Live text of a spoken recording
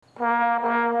This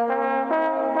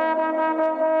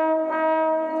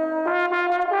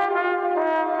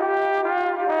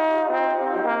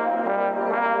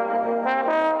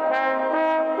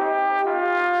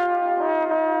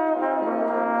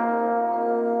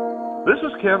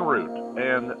is Ken Root,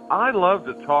 and I love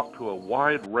to talk to a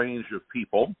wide range of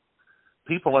people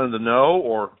in the know,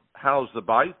 or How's the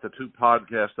Bite, the two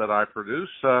podcasts that I produce,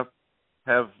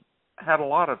 have had a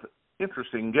lot of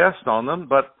interesting guests on them,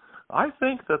 but I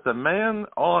think that the man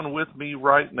on with me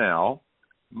right now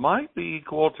might be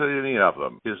equal to any of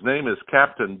them. His name is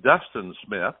Captain Dustin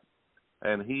Smith,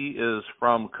 and he is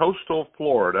from coastal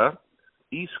Florida,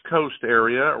 East Coast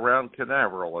area around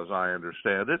Canaveral, as I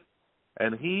understand it.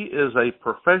 And he is a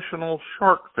professional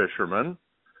shark fisherman,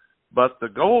 but the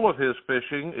goal of his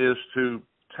fishing is to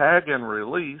tag and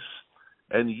release,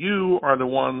 and you are the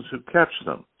ones who catch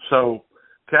them. So,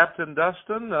 Captain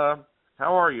Dustin,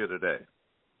 how are you today?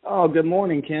 Oh, good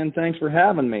morning, Ken. Thanks for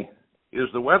having me.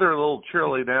 Is the weather a little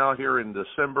chilly now here in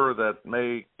December that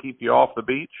may keep you off the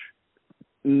beach?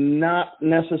 Not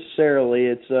necessarily.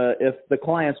 It's if the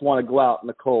clients want to go out in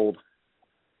the cold.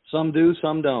 Some do,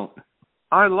 some don't.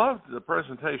 I loved the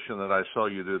presentation that I saw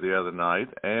you do the other night,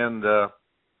 and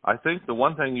I think the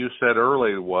one thing you said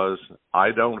earlier was, I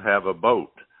don't have a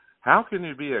boat. How can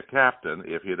you be a captain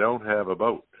if you don't have a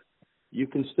boat? You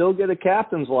can still get a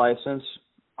captain's license.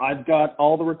 I've got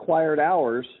all the required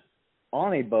hours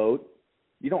on a boat.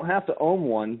 You don't have to own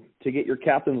one to get your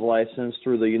captain's license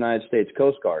through the United States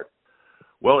Coast Guard.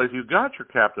 Well, if you got your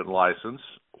captain license,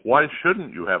 why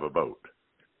shouldn't you have a boat?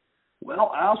 Well,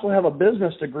 I also have a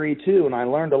business degree, too, and I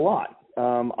learned a lot.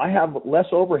 I have less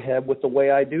overhead with the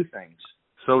way I do things.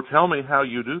 So tell me how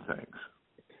you do things.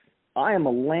 I am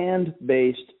a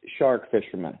land-based shark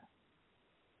fisherman.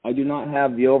 I do not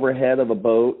have the overhead of a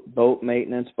boat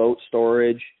maintenance, boat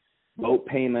storage, boat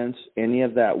payments, any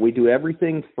of that. We do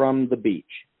everything from the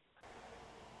beach.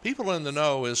 People in the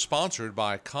Know is sponsored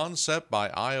by Concept by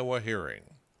Iowa Hearing.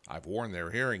 I've worn their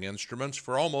hearing instruments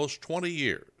for almost 20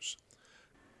 years.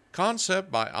 Concept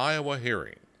by Iowa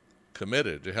Hearing,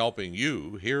 committed to helping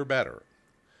you hear better.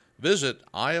 Visit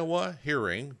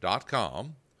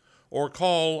iowahearing.com or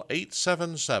call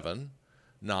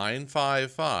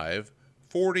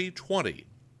 877-955-4020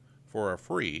 for a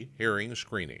free hearing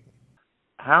screening.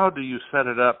 How do you set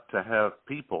it up to have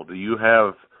people? Do you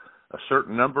have a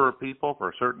certain number of people for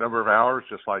a certain number of hours,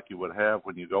 just like you would have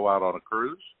when you go out on a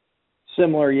cruise?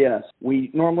 Similar, yes.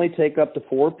 We normally take up to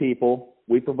 4 people.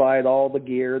 We provide all the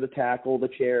gear, the tackle, the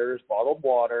chairs, bottled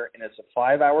water, and it's a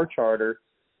 5-hour charter.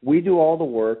 We do all the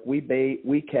work. We bait,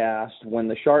 we cast. When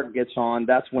the shark gets on,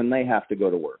 that's when they have to go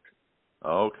to work.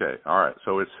 Okay, all right.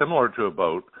 So it's similar to a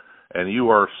boat, and you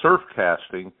are surf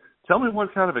casting. Tell me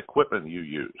what kind of equipment you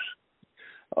use.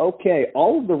 Okay,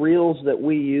 all of the reels that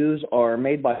we use are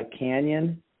made by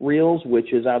Canyon Reels,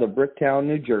 which is out of Bricktown,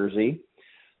 New Jersey.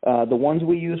 The ones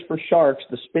we use for sharks,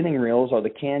 the spinning reels, are the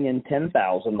Canyon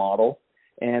 10,000 model.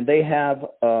 And they have,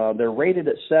 they're rated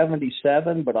at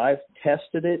 77, but I've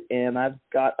tested it, and I've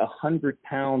got 100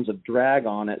 pounds of drag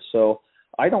on it, so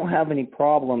I don't have any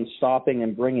problem stopping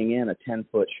and bringing in a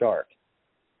 10-foot shark.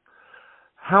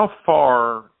 How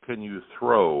far can you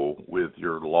throw with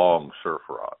your long surf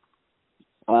rod?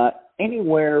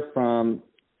 Anywhere from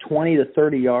 20 to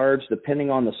 30 yards,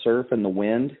 depending on the surf and the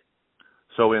wind.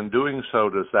 So in doing so,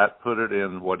 does that put it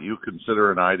in what you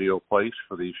consider an ideal place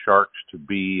for these sharks to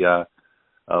be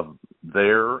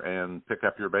there and pick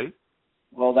up your bait?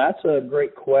 Well, that's a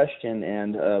great question.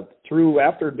 And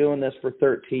after doing this for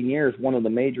 13 years, one of the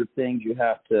major things you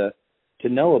have to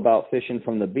know about fishing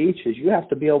from the beach is you have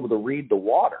to be able to read the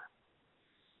water.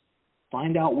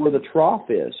 Find out where the trough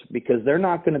is, because they're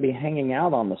not going to be hanging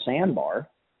out on the sandbar.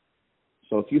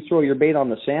 So if you throw your bait on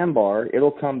the sandbar,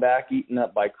 it'll come back eaten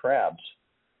up by crabs.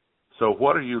 So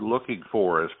what are you looking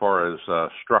for as far as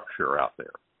structure out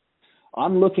there?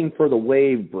 I'm looking for the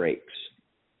wave breaks.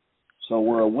 So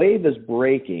where a wave is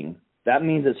breaking, that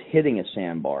means it's hitting a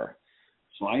sandbar.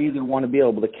 So I either want to be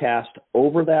able to cast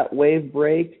over that wave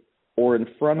break or in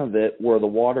front of it where the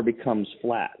water becomes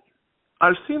flat.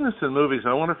 I've seen this in movies,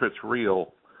 and I wonder if it's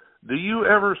real. Do you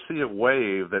ever see a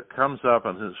wave that comes up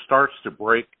and it starts to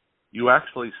break? You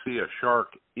actually see a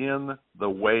shark in the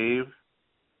wave?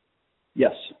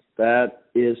 Yes, that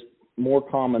is more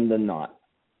common than not.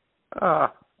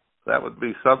 That would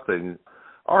be something.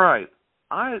 All right.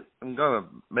 I am going to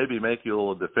maybe make you a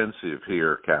little defensive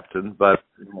here, Captain, but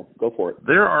go for it.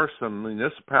 There are some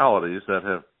municipalities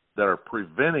that are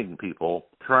preventing people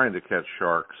trying to catch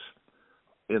sharks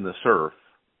in the surf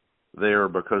there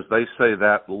because they say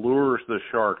that lures the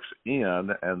sharks in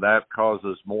and that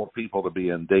causes more people to be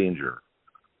in danger.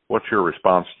 What's your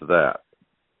response to that?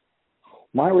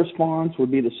 My response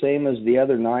would be the same as the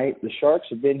other night. The sharks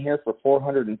have been here for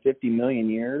 450 million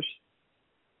years.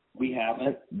 We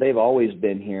haven't. They've always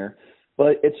been here.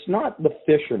 But it's not the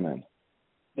fishermen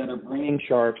that are bringing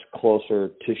sharks closer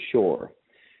to shore.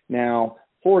 Now,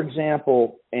 for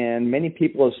example, and many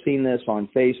people have seen this on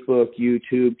Facebook,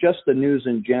 YouTube, just the news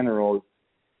in general,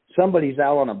 somebody's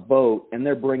out on a boat and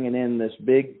they're bringing in this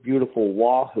big, beautiful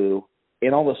wahoo,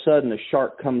 and all of a sudden a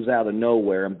shark comes out of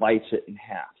nowhere and bites it in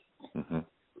half. Mm-hmm.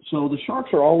 So the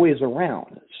sharks are always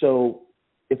around. So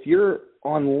if you're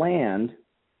on land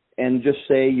and just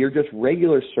say you're just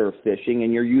regular surf fishing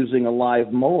and you're using a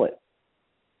live mullet,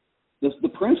 the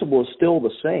principle is still the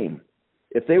same.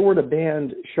 If they were to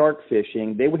ban shark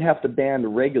fishing, they would have to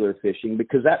ban regular fishing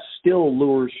because that still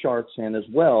lures sharks in as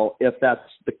well if that's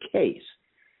the case.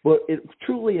 But it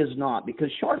truly is not, because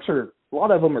sharks a lot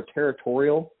of them are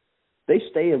territorial. They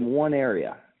stay in one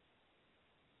area,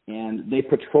 and they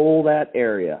patrol that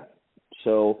area.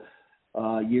 So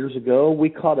years ago, we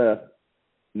caught a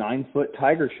 9-foot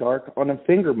tiger shark on a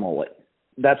finger mullet.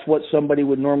 That's what somebody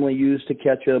would normally use to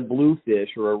catch a bluefish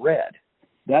or a red.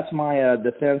 That's my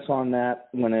defense on that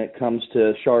when it comes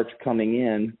to sharks coming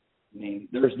in. I mean,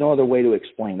 there's no other way to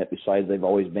explain it besides they've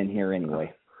always been here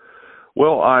anyway.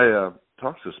 Well, I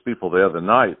talked to some people the other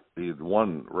night. The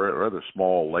one rather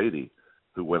small lady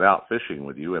who went out fishing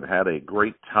with you and had a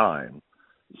great time.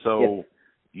 So Yes.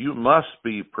 You must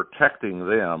be protecting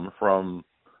them from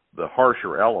the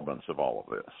harsher elements of all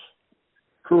of this.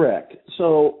 Correct.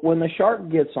 So when the shark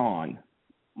gets on,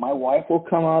 my wife will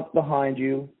come up behind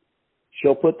you.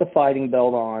 She'll put the fighting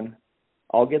belt on.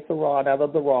 I'll get the rod out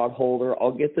of the rod holder.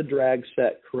 I'll get the drag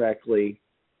set correctly.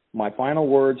 My final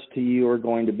words to you are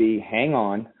going to be, hang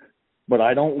on, but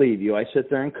I don't leave you. I sit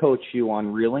there and coach you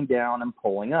on reeling down and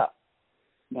pulling up.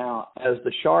 Now, as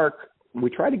the shark, we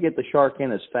try to get the shark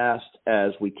in as fast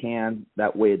as we can.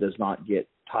 That way it does not get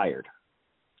tired.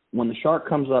 When the shark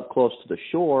comes up close to the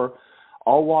shore,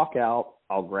 I'll walk out,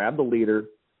 I'll grab the leader,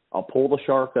 I'll pull the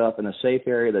shark up in a safe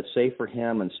area that's safe for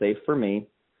him and safe for me,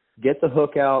 get the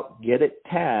hook out, get it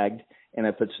tagged, and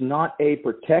if it's not a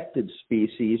protected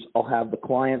species, I'll have the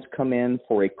clients come in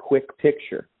for a quick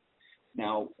picture.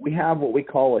 Now, we have what we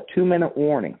call a 2-minute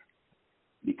warning,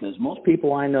 because most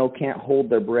people I know can't hold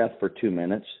their breath for 2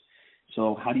 minutes.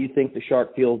 So how do you think the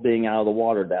shark feels being out of the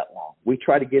water that long? We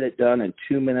try to get it done in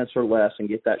 2 minutes or less and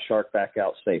get that shark back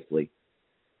out safely.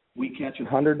 We catch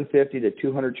 150 to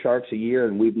 200 sharks a year,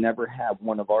 and we've never had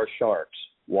one of our sharks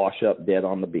wash up dead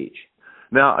on the beach.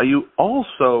 Now, you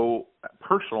also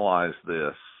personalize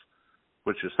this,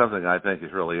 which is something I think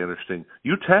is really interesting.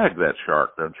 You tag that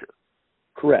shark, don't you?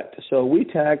 Correct. So we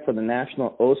tag for the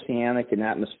National Oceanic and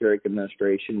Atmospheric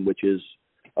Administration, which is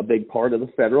a big part of the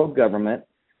federal government.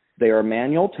 They are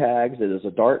manual tags. It is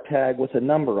a dart tag with a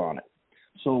number on it.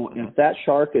 So if that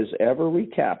shark is ever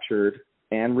recaptured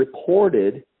and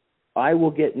reported, I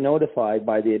will get notified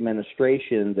by the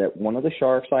administration that one of the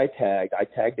sharks I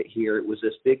tagged it here, it was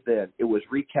this big then, it was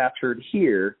recaptured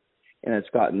here, and it's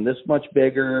gotten this much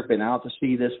bigger, been out to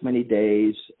sea this many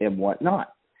days, and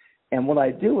whatnot. And what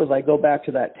I do is I go back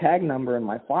to that tag number in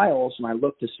my files, and I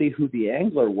look to see who the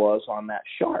angler was on that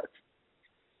shark.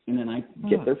 And then I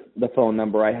get the phone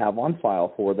number I have on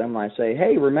file for them, and I say,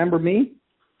 hey, remember me?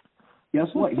 Guess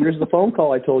what? Here's the phone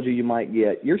call I told you might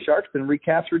get. Your shark's been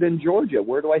recaptured in Georgia.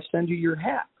 Where do I send you your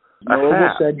hat? Noah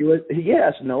will send you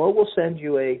Noah will send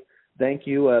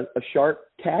you a shark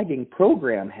tagging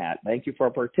program hat. Thank you for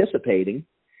participating.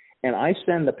 And I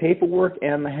send the paperwork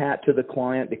and the hat to the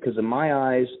client because in my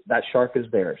eyes, that shark is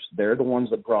theirs. They're the ones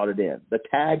that brought it in. The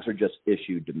tags are just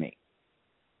issued to me.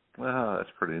 Well,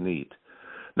 that's pretty neat.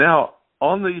 Now,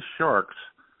 on these sharks,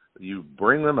 you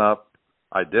bring them up,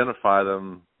 identify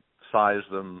them, size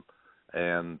them,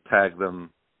 and tag them,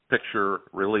 picture,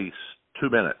 release, 2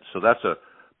 minutes. So that's a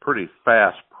pretty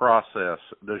fast process.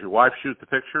 Does your wife shoot the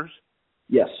pictures?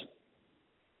 Yes.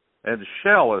 And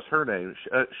Shell is her name.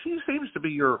 She seems to be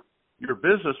your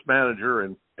business manager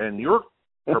and your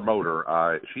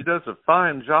promoter. She does a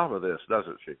fine job of this,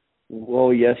 doesn't she?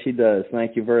 Well, yes, she does.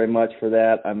 Thank you very much for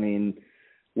that. I mean,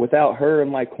 without her in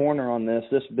my corner on this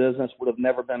business would have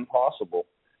never been possible.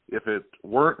 If it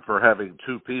weren't for having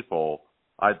two people,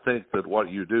 I'd think that what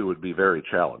you do would be very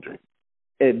challenging.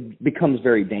 It becomes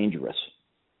very dangerous.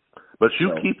 But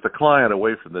you keep the client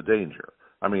away from the danger.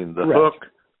 I mean, the Correct. hook,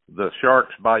 the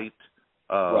shark's bite,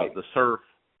 right. the surf,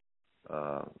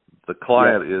 the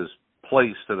client is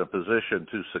placed in a position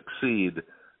to succeed,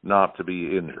 not to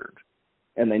be injured.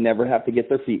 And they never have to get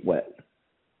their feet wet,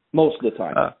 most of the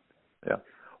time. Yeah.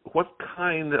 What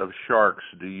kind of sharks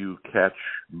do you catch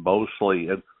mostly?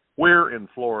 And Where in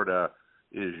Florida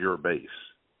is your base?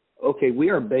 Okay, we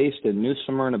are based in New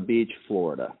Smyrna Beach,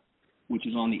 Florida, which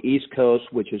is on the East Coast,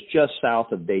 which is just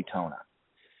south of Daytona.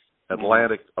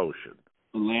 Atlantic Ocean.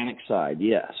 Atlantic side,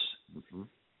 yes. Mm-hmm.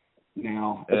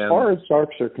 Now, as far as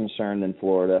sharks are concerned in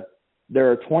Florida,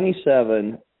 there are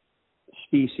 27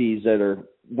 species that are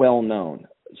well known.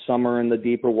 Some are in the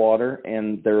deeper water,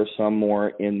 and there are some more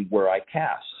in where I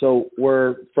cast. So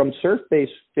from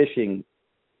surf-based fishing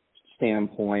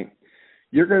standpoint,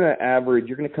 you're going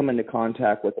to come into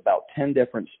contact with about 10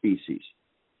 different species.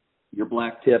 Your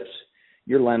black tips,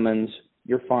 your lemons,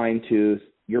 your fine tooth,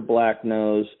 your black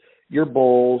nose, your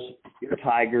bulls, your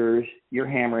tigers, your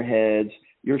hammerheads,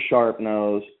 your sharp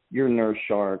nose, your nurse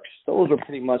sharks. Those are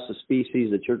pretty much the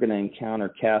species that you're going to encounter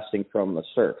casting from the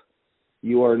surf.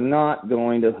 You are not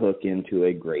going to hook into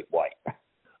a great white.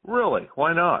 Really?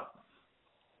 Why not?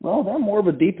 Well, they're more of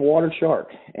a deep water shark,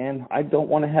 and I don't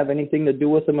want to have anything to do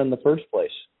with them in the first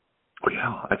place.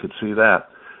 Yeah, I could see that.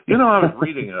 You know, I was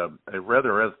reading a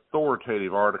rather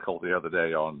authoritative article the other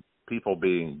day on people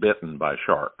being bitten by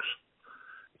sharks.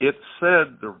 It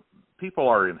said the people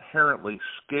are inherently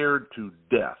scared to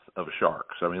death of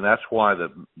sharks. I mean, that's why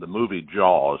the movie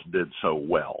Jaws did so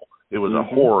well. It was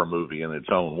a horror movie in its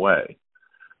own way.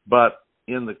 But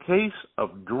in the case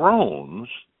of drones,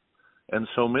 and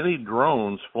so many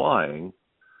drones flying,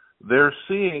 they're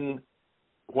seeing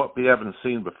what we haven't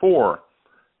seen before,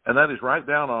 and that is right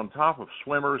down on top of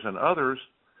swimmers and others,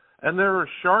 and there are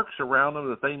sharks around them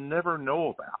that they never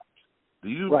know about. Do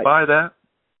you buy that?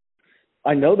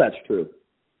 I know that's true.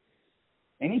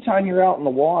 Anytime you're out in the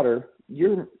water,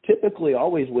 you're typically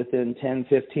always within 10,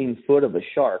 15 foot of a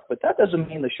shark, but that doesn't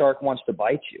mean the shark wants to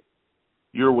bite you.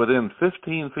 You're within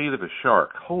 15 feet of a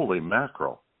shark. Holy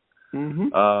mackerel.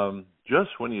 Mm-hmm.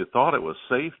 Just when you thought it was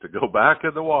safe to go back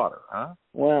in the water, huh?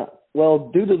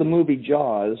 Well, due to the movie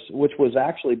Jaws, which was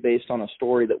actually based on a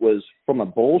story that was from a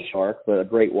bull shark, but a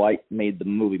great white made the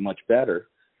movie much better,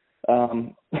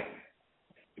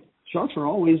 sharks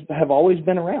have always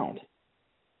been around.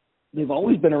 They've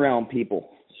always been around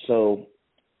people, so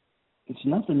it's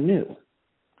nothing new.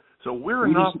 So we're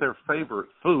not their favorite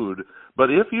food, but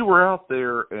if you were out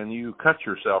there and you cut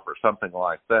yourself or something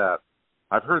like that,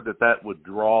 I've heard that would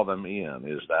draw them in.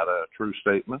 Is that a true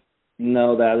statement?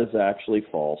 No, that is actually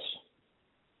false.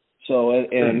 So,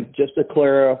 and just to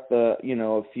clear up,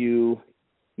 a few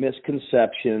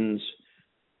misconceptions,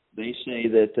 they say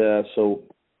that, so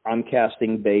I'm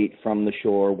casting bait from the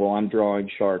shore. Well, I'm drawing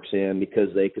sharks in because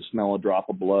they could smell a drop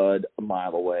of blood a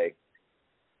mile away.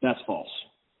 That's false.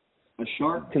 A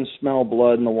shark can smell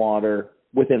blood in the water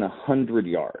within 100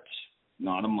 yards,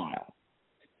 not a mile.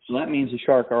 So that means the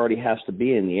shark already has to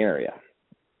be in the area.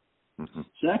 Mm-hmm.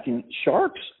 Second,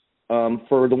 sharks,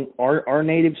 for our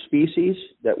native species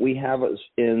that we have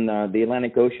in the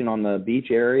Atlantic Ocean on the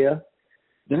beach area,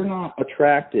 they're not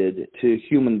attracted to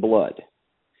human blood.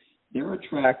 They're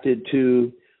attracted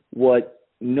to what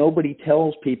nobody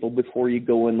tells people before you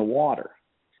go in the water.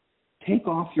 Take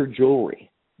off your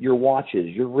jewelry, your watches,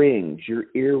 your rings, your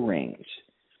earrings.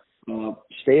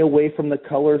 Stay away from the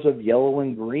colors of yellow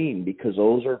and green because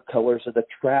those are colors that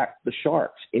attract the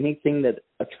sharks. Anything that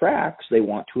attracts, they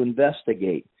want to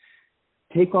investigate.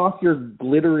 Take off your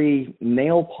glittery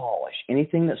nail polish,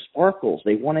 anything that sparkles.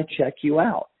 They want to check you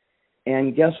out.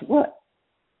 And guess what?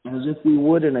 As if we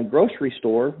would in a grocery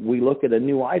store, we look at a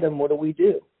new item, what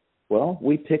do? Well,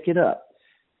 we pick it up.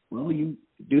 Well, you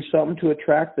do something to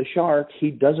attract the shark.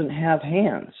 He doesn't have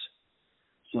hands.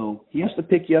 So he has to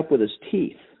pick you up with his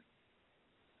teeth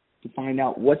to find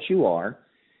out what you are.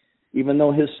 Even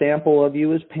though his sample of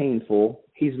you is painful,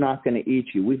 he's not going to eat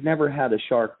you. We've never had a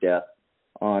shark death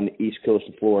on the east coast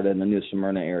of Florida in the New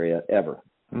Smyrna area ever.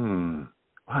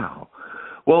 Wow.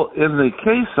 Well, in the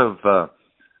case of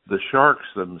the sharks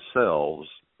themselves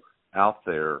out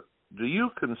there, do you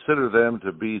consider them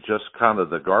to be just kind of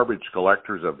the garbage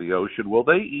collectors of the ocean? Will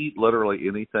they eat literally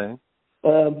anything?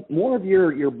 More of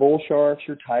your bull sharks,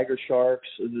 your tiger sharks,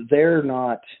 they're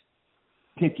not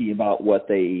picky about what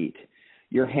they eat.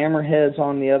 Your hammerheads,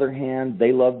 on the other hand,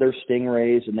 they love their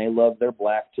stingrays and they love their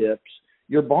black tips.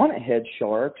 Your bonnethead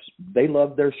sharks, they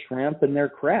love their shrimp and their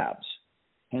crabs.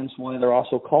 Hence why they're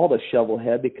also called a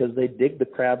shovelhead, because they dig the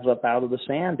crabs up out of the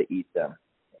sand to eat them.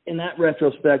 In that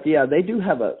retrospect, yeah, they do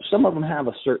have some of them have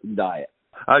a certain diet.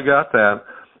 I got that.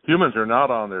 Humans are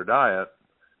not on their diet,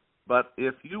 but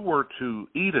if you were to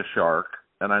eat a shark,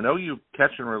 and I know you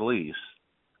catch and release,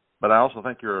 but I also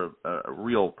think you're a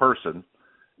real person,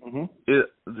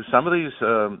 some of these,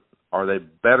 are they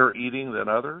better eating than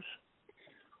others?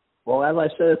 Well, as I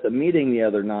said at the meeting the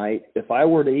other night, if I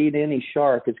were to eat any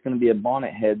shark, it's going to be a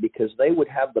bonnethead because they would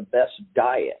have the best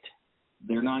diet.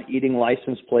 They're not eating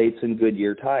license plates and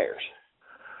Goodyear tires.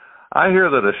 I hear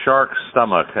that a shark's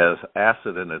stomach has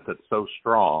acid in it that's so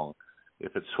strong,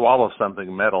 if it swallows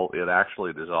something metal, it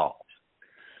actually dissolves.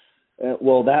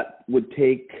 Well, that would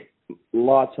take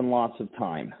lots and lots of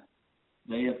time.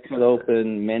 They have cut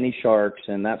open many sharks,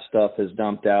 and that stuff is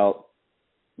dumped out,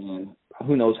 and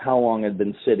who knows how long it had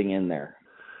been sitting in there.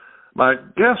 My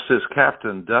guest is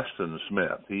Captain Dustin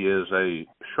Smith. He is a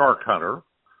shark hunter,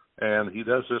 and he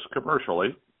does this commercially.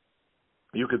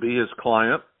 You could be his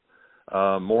client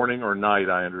morning or night,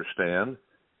 I understand.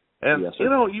 And, yes, sir. you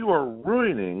know, you are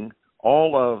ruining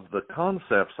all of the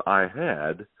concepts I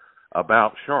had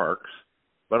about sharks.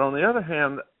 But on the other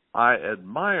hand, I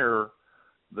admire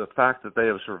the fact that they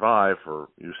have survived for,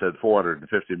 you said,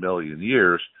 450 million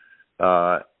years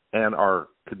and are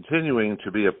continuing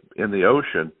to be in the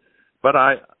ocean. But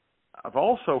I've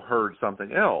also heard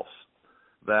something else,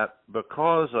 that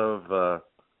because of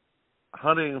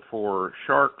hunting for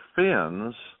shark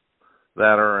fins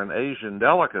that are an Asian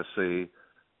delicacy,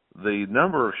 the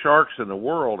number of sharks in the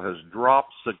world has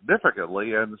dropped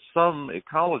significantly, and some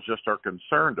ecologists are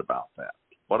concerned about that.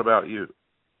 What about you?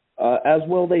 As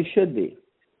well they should be.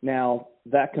 Now,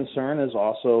 that concern is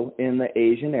also in the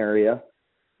Asian area.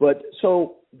 But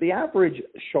so the average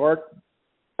shark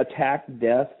attack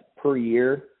death per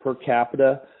year, per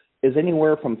capita, is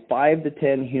anywhere from 5 to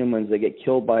 10 humans that get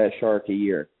killed by a shark a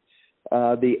year.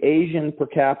 The Asian per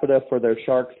capita for their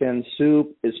shark fin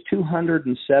soup is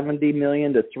 270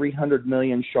 million to 300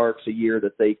 million sharks a year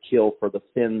that they kill for the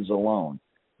fins alone.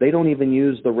 They don't even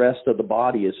use the rest of the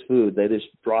body as food. They just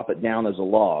drop it down as a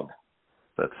log.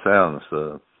 That sounds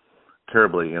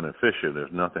terribly inefficient,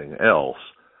 if nothing else.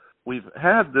 We've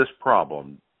had this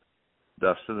problem,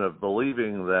 Dustin, of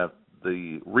believing that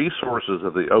the resources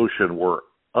of the ocean were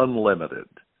unlimited.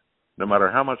 No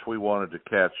matter how much we wanted to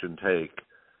catch and take,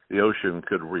 the ocean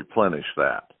could replenish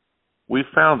that. We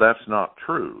found that's not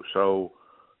true. So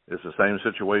is the same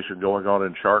situation going on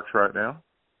in sharks right now?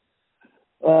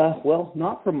 Well,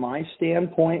 not from my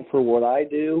standpoint for what I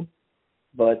do,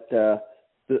 but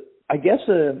I guess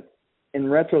in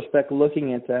retrospect,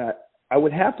 looking at that, I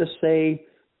would have to say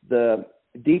the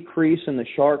decrease in the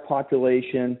shark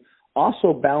population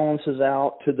also balances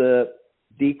out to the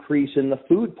decrease in the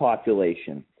food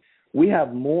population. We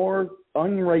have more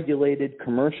unregulated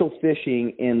commercial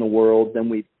fishing in the world than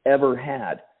we've ever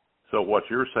had. So what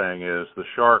you're saying is the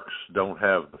sharks don't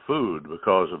have the food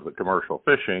because of the commercial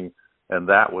fishing, and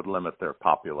that would limit their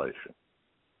population.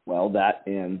 Well, that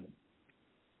and,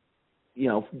 you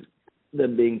know,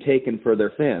 them being taken for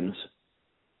their fins.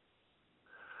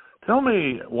 Tell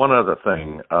me one other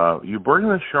thing. You bring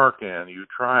the shark in, you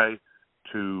try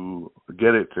to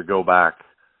get it to go back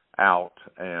out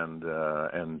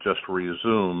and just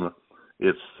resume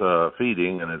its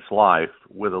feeding and its life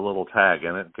with a little tag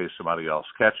in it in case somebody else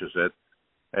catches it,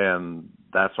 and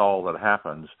that's all that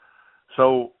happens.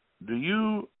 So do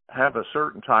you have a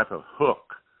certain type of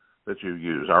hook that you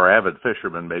use? Our avid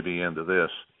fishermen may be into this.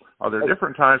 Are there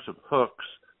different types of hooks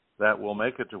that will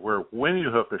make it to where when you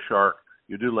hook a shark,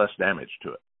 you do less damage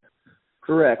to it?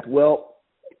 Correct. Well,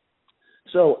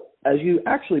 so as you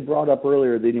actually brought up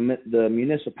earlier, the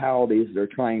municipalities that are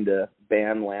trying to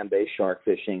ban land-based shark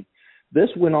fishing, this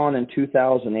went on in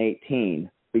 2018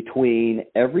 between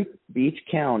every beach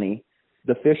county,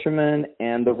 the fishermen,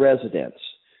 and the residents.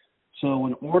 So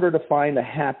in order to find a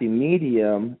happy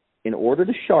medium, in order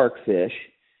to shark fish,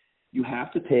 you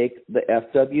have to take the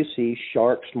FWC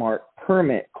Shark Smart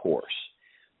Permit course.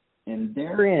 And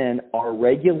therein are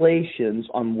regulations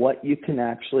on what you can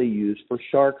actually use for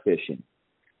shark fishing.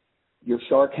 Your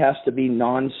shark has to be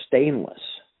non-stainless.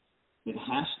 It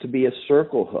has to be a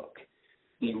circle hook.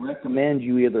 They recommend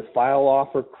you either file off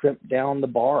or crimp down the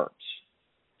barbs.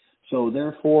 So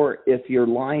therefore, if your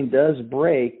line does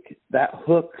break, that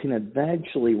hook can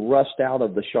eventually rust out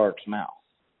of the shark's mouth.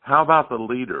 How about the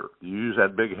leader? Do you use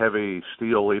that big, heavy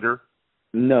steel leader?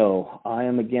 No, I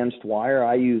am against wire.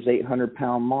 I use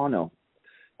 800-pound mono.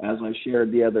 As I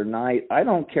shared the other night, I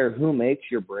don't care who makes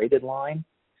your braided line.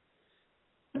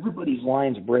 Everybody's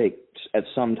lines break at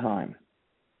some time.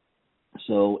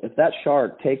 So if that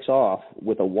shark takes off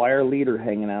with a wire leader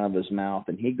hanging out of his mouth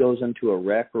and he goes into a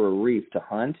wreck or a reef to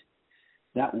hunt,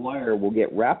 that wire will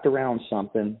get wrapped around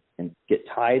something and get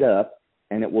tied up,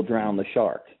 and it will drown the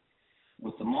shark.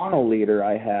 With the mono leader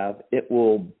I have, it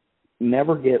will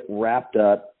never get wrapped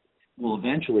up, will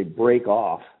eventually break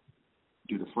off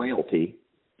due to frailty.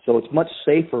 So it's much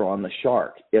safer on the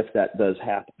shark if that does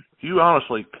happen. If you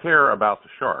honestly care about the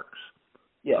sharks,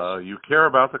 Yes. You care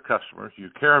about the customers. You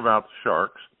care about the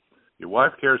sharks. Your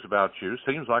wife cares about you.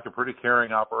 Seems like a pretty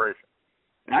caring operation.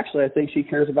 Actually, I think she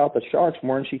cares about the sharks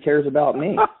more than she cares about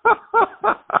me.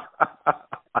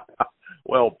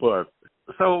 Well put.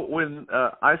 So when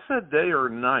I said day or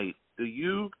night, do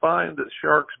you find that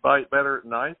sharks bite better at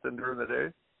night than during the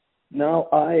day? No,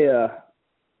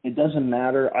 it doesn't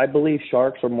matter. I believe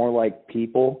sharks are more like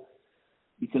people.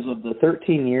 Because of the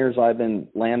 13 years I've been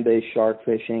land-based shark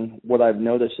fishing, what I've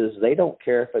noticed is they don't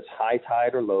care if it's high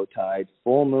tide or low tide,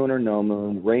 full moon or no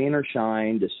moon, rain or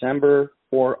shine, December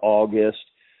or August,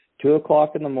 2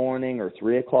 o'clock in the morning or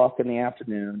 3 o'clock in the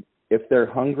afternoon. If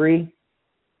they're hungry,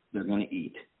 they're going to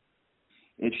eat.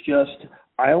 It's just,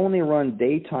 I only run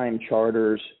daytime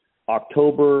charters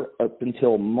October up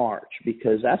until March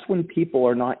because that's when people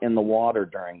are not in the water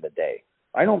during the day.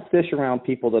 I don't fish around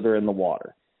people that are in the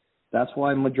water. That's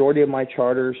why majority of my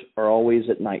charters are always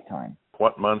at nighttime.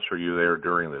 What months are you there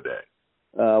during the day?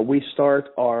 We start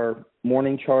our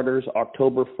morning charters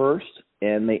October 1st,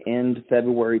 and they end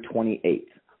February 28th.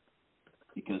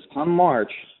 Because come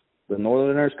March, the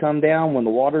northerners come down when the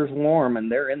water's warm,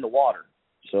 and they're in the water.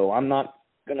 So I'm not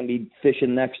going to be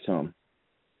fishing next to them.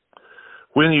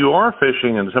 When you are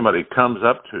fishing and somebody comes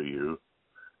up to you,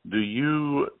 do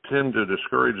you tend to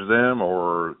discourage them,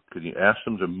 or can you ask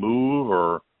them to move,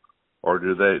 or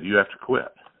do you have to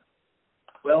quit?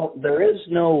 Well, there is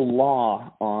no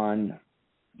law on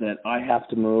that I have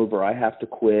to move or I have to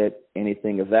quit,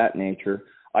 anything of that nature.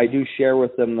 I do share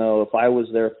with them, though, if I was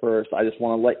there first, I just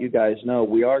want to let you guys know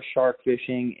we are shark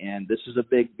fishing, and this is a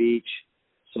big beach.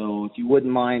 So if you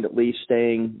wouldn't mind at least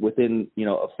staying within,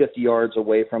 50 yards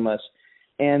away from us.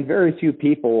 And very few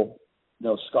people,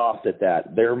 scoffed at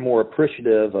that. They're more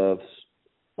appreciative of,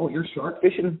 oh, you're shark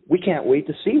fishing? We can't wait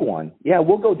to see one. Yeah,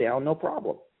 we'll go down, no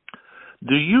problem.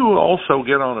 Do you also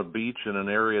get on a beach in an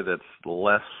area that's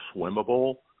less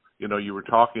swimmable? You were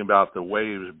talking about the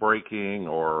waves breaking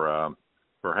or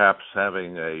perhaps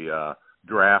having a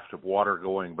draft of water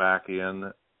going back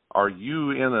in. Are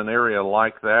you in an area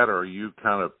like that, or you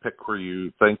kind of pick where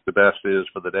you think the best is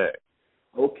for the day?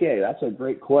 Okay, that's a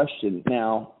great question.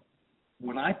 Now,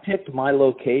 when I picked my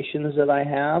locations that I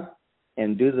have,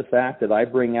 and due to the fact that I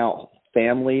bring out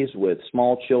families with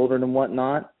small children and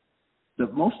whatnot, the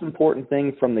most important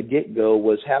thing from the get-go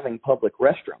was having public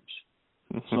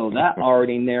restrooms. So that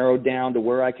already narrowed down to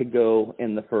where I could go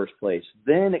in the first place.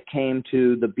 Then it came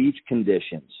to the beach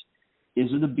conditions. Is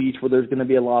it a beach where there's going to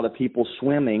be a lot of people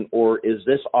swimming, or is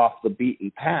this off the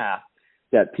beaten path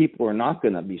that people are not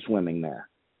going to be swimming there?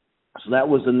 So that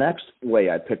was the next way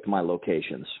I picked my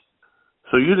locations.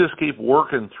 So you just keep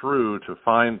working through to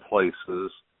find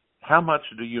places. How much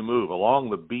do you move along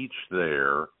the beach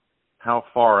there? How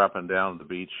far up and down the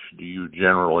beach do you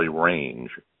generally range?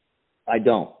 I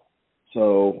don't.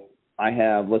 So I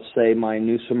have, let's say, my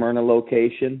New Smyrna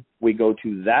location. We go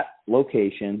to that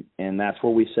location, and that's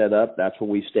where we set up. That's where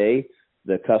we stay.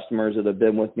 The customers that have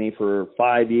been with me for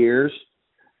 5 years,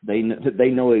 they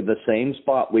know the same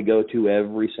spot we go to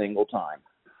every single time.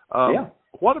 Yeah.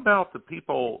 What about the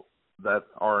people that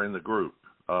are in the group?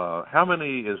 How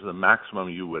many is the maximum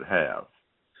you would have?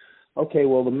 Okay,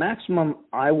 well, the maximum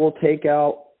I will take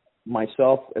out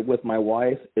myself with my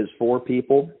wife is 4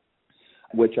 people,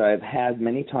 which I've had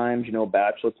many times,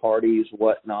 bachelor parties,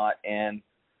 whatnot. And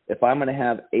if I'm going to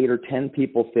have 8 or 10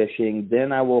 people fishing,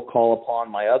 then I will call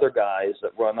upon my other guys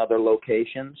that run other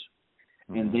locations,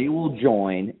 and they will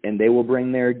join, and they will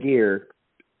bring their gear.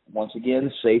 Once again,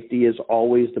 safety is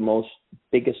always the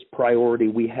biggest priority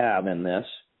we have in this,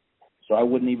 so I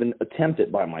wouldn't even attempt it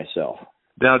by myself.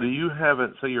 Now, do you have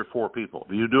it, say you're 4 people,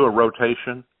 do you do a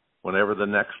rotation whenever the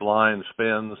next line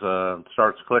spins,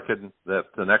 starts clicking, that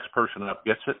the next person up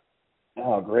gets it?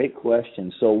 Oh, great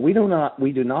question. So we do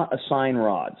not assign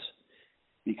rods,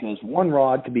 because one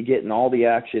rod could be getting all the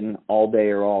action all day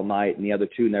or all night, and the other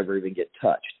 2 never even get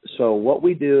touched. So what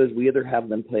we do is we either have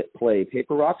them play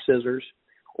paper, rock, scissors,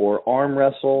 or arm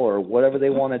wrestle, or whatever they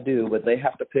want to do, but they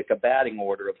have to pick a batting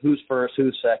order of who's first,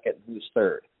 who's second, and who's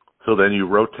third. So then you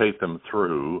rotate them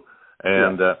through.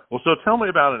 And, so tell me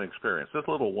about an experience. This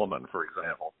little woman, for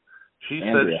example, she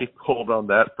Andrea said she pulled on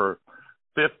that for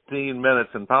 15 minutes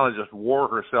and finally just wore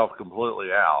herself completely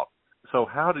out. So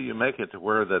how do you make it to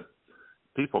where that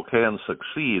people can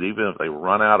succeed even if they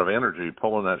run out of energy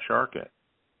pulling that shark in?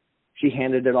 She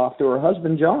handed it off to her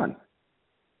husband, John.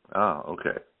 Ah,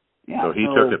 okay. Yeah, so he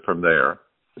took it from there.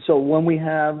 So when we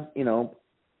have,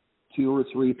 2 or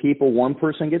 3 people, one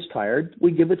person gets tired,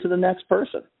 we give it to the next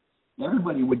person.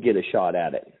 Everybody would get a shot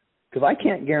at it, because I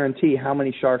can't guarantee how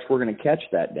many sharks we're going to catch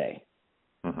that day.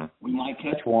 Mm-hmm. We might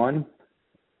catch 1.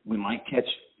 We might catch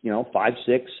 5,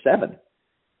 6, 7.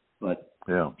 But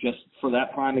Yeah. just for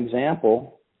that prime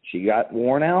example, she got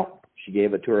worn out. She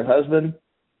gave it to her husband.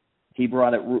 He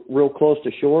brought it real close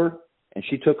to shore, and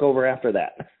she took over after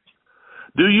that.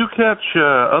 Do you catch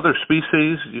other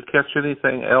species? Do you catch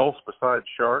anything else besides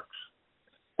sharks?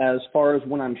 As far as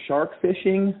when I'm shark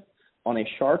fishing on a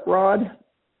shark rod,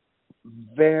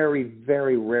 very,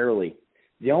 very rarely.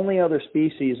 The only other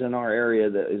species in our area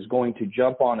that is going to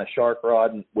jump on a shark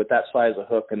rod with that size of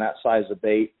hook and that size of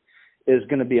bait is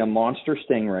going to be a monster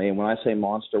stingray. And when I say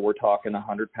monster, we're talking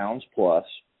 100 pounds plus,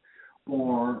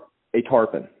 or a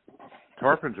tarpon.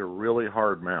 Tarpons are really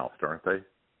hard-mouthed, aren't they?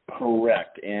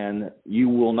 Correct. And you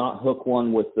will not hook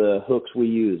one with the hooks we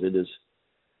use.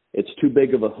 It's too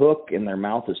big of a hook, and their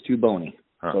mouth is too bony.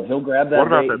 Huh. So he'll grab that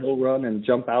bait, and he'll run and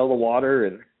jump out of the water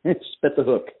and spit the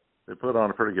hook. They put on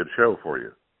a pretty good show for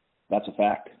you. That's a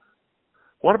fact.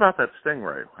 What about that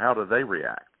stingray? How do they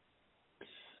react?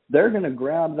 They're going to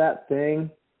grab that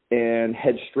thing and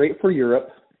head straight for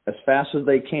Europe as fast as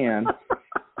they can.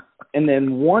 And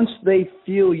then once they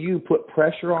feel you put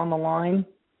pressure on the line,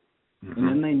 and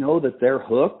then they know that they're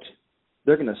hooked,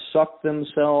 they're going to suck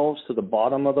themselves to the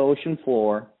bottom of the ocean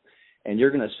floor, and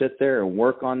you're going to sit there and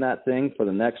work on that thing for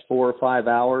the next 4 or 5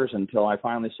 hours until I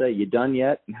finally say, "You done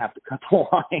yet?" and have to cut the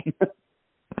line.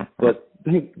 But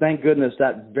thank goodness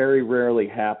that very rarely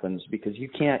happens, because you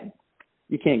can't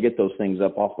get those things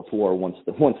up off the floor once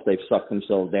they've sucked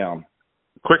themselves down.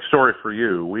 Quick story for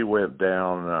you. We went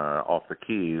down off the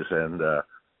Keys and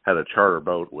had a charter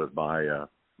boat with my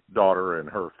daughter and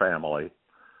her family,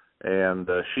 and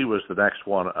she was the next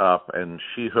one up, and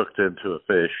she hooked into a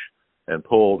fish and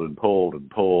pulled and pulled and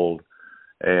pulled,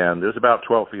 and it was about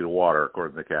 12 feet of water,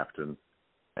 according to the captain.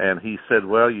 And he said,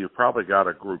 "Well, you've probably got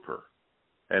a grouper."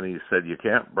 And he said, "You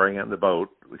can't bring it in the boat."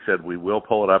 We said, "We will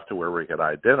pull it up to where we can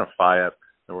identify it,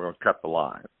 and we're going to cut the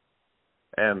line."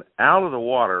 And out of the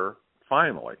water,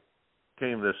 finally,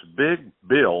 came this big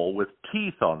bill with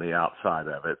teeth on the outside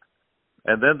of it.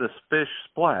 And then this fish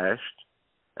splashed,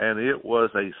 and it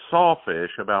was a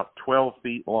sawfish about 12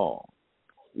 feet long.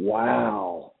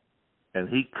 Wow. And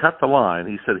he cut the line.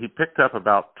 He said he picked up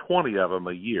about 20 of them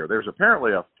a year. There's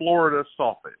apparently a Florida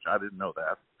sawfish. I didn't know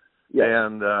that. Yes.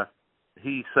 And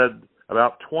he said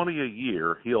about 20 a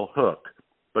year he'll hook,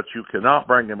 but you cannot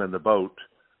bring him in the boat.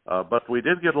 But we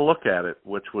did get a look at it,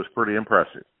 which was pretty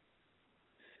impressive.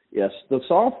 Yes, the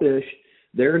sawfish,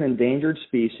 they're an endangered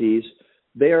species.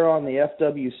 They are on the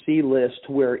FWC list,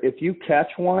 where if you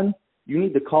catch one, you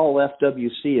need to call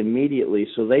FWC immediately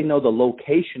so they know the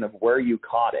location of where you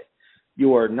caught it.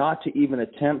 You are not to even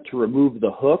attempt to remove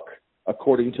the hook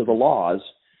according to the laws.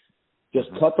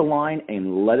 Just cut the line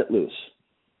and let it loose.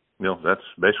 That's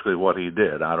basically what he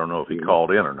did. I don't know if he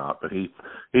called in or not, but he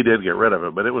did get rid of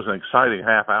it. But it was an exciting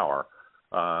half hour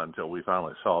until we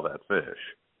finally saw that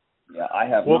fish. Yeah, I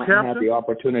have not had the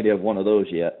opportunity of one of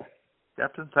those yet.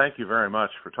 Captain, thank you very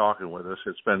much for talking with us.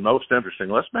 It's been most interesting.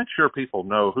 Let's make sure people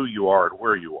know who you are and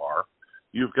where you are.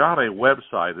 You've got a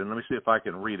website, and let me see if I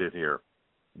can read it here.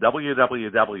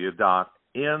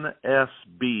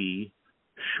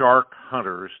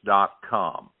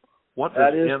 www.nsbsharkhunters.com. What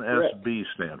does NSB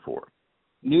stand for?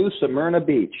 New Smyrna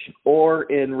Beach, or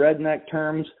in redneck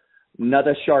terms,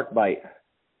 another shark bite.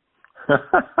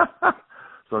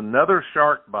 So another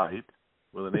shark bite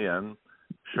with an N,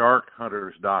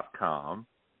 sharkhunters.com.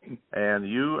 And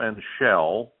you and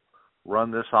Shell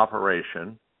run this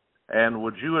operation. And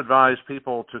would you advise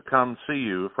people to come see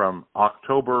you from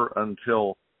October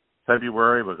until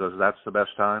February, because that's the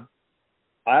best time?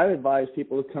 I advise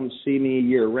people to come see me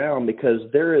year-round, because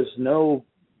there is no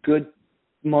good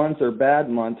month or bad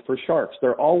month for sharks.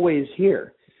 They're always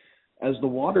here. As the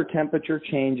water temperature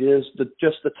changes,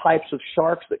 just the types of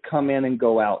sharks that come in and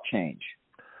go out change.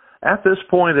 At this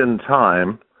point in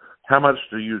time, how much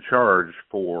do you charge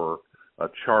for a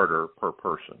charter per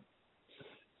person?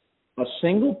 A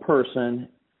single person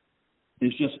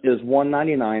is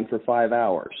 $199 for 5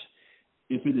 hours.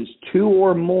 If it is 2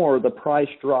 or more, the price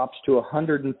drops to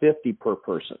 $150 per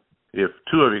person. If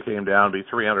 2 of you came down, it'd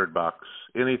be $300.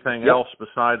 Anything else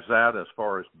besides that, as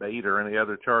far as bait or any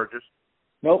other charges?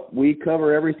 Nope, we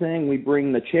cover everything. We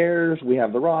bring the chairs, we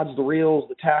have the rods, the reels,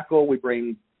 the tackle, we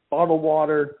bring bottled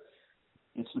water.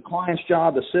 It's the client's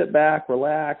job to sit back,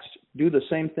 relax, do the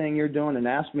same thing you're doing, and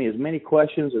ask me as many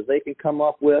questions as they can come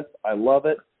up with. I love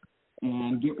it.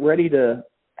 And get ready to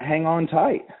hang on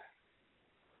tight.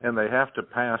 And they have to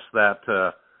pass that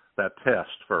test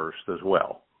first as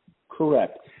well.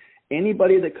 Correct.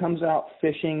 Anybody that comes out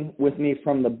fishing with me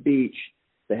from the beach,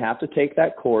 they have to take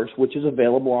that course, which is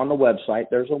available on the website.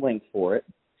 There's a link for it.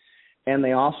 and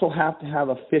they also have to have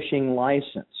a fishing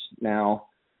license. Now,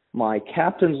 my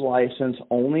captain's license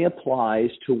only applies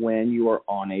to when you are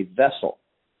on a vessel.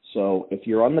 So if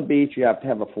you're on the beach, you have to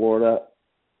have a Florida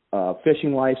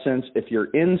fishing license. If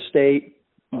you're in state,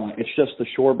 it's just the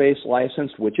shore-based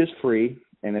license, which is free.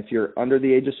 And if you're under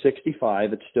the age of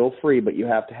 65, it's still free, but you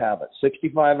have to have it.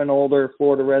 65 and older,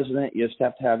 Florida resident, you just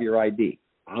have to have your ID.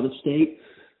 Out of state,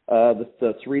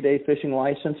 the 3-day fishing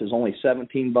license is only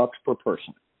 $17 per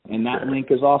person. And that link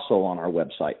is also on our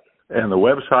website. And the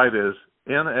website is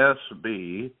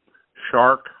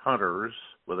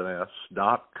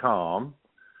nsbsharkhunters.com.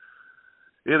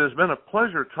 It has been a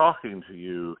pleasure talking to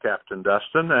you, Captain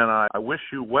Dustin, and I wish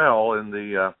you well in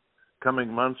the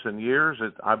coming months and years.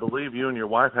 I believe you and your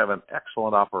wife have an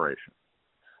excellent operation.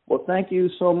 Well, thank you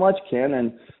so much, Ken,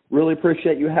 and really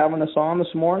appreciate you having us on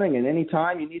this morning. And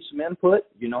anytime you need some input,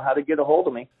 you know how to get a hold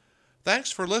of me.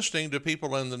 Thanks for listening to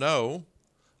People in the Know.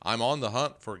 I'm on the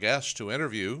hunt for guests to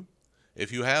interview.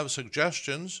 If you have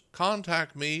suggestions,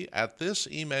 contact me at this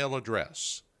email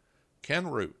address,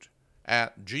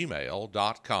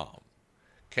 kenroot@gmail.com,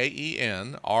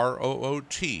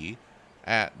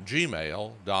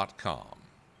 KENROOT@gmail.com.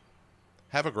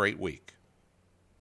 Have a great week.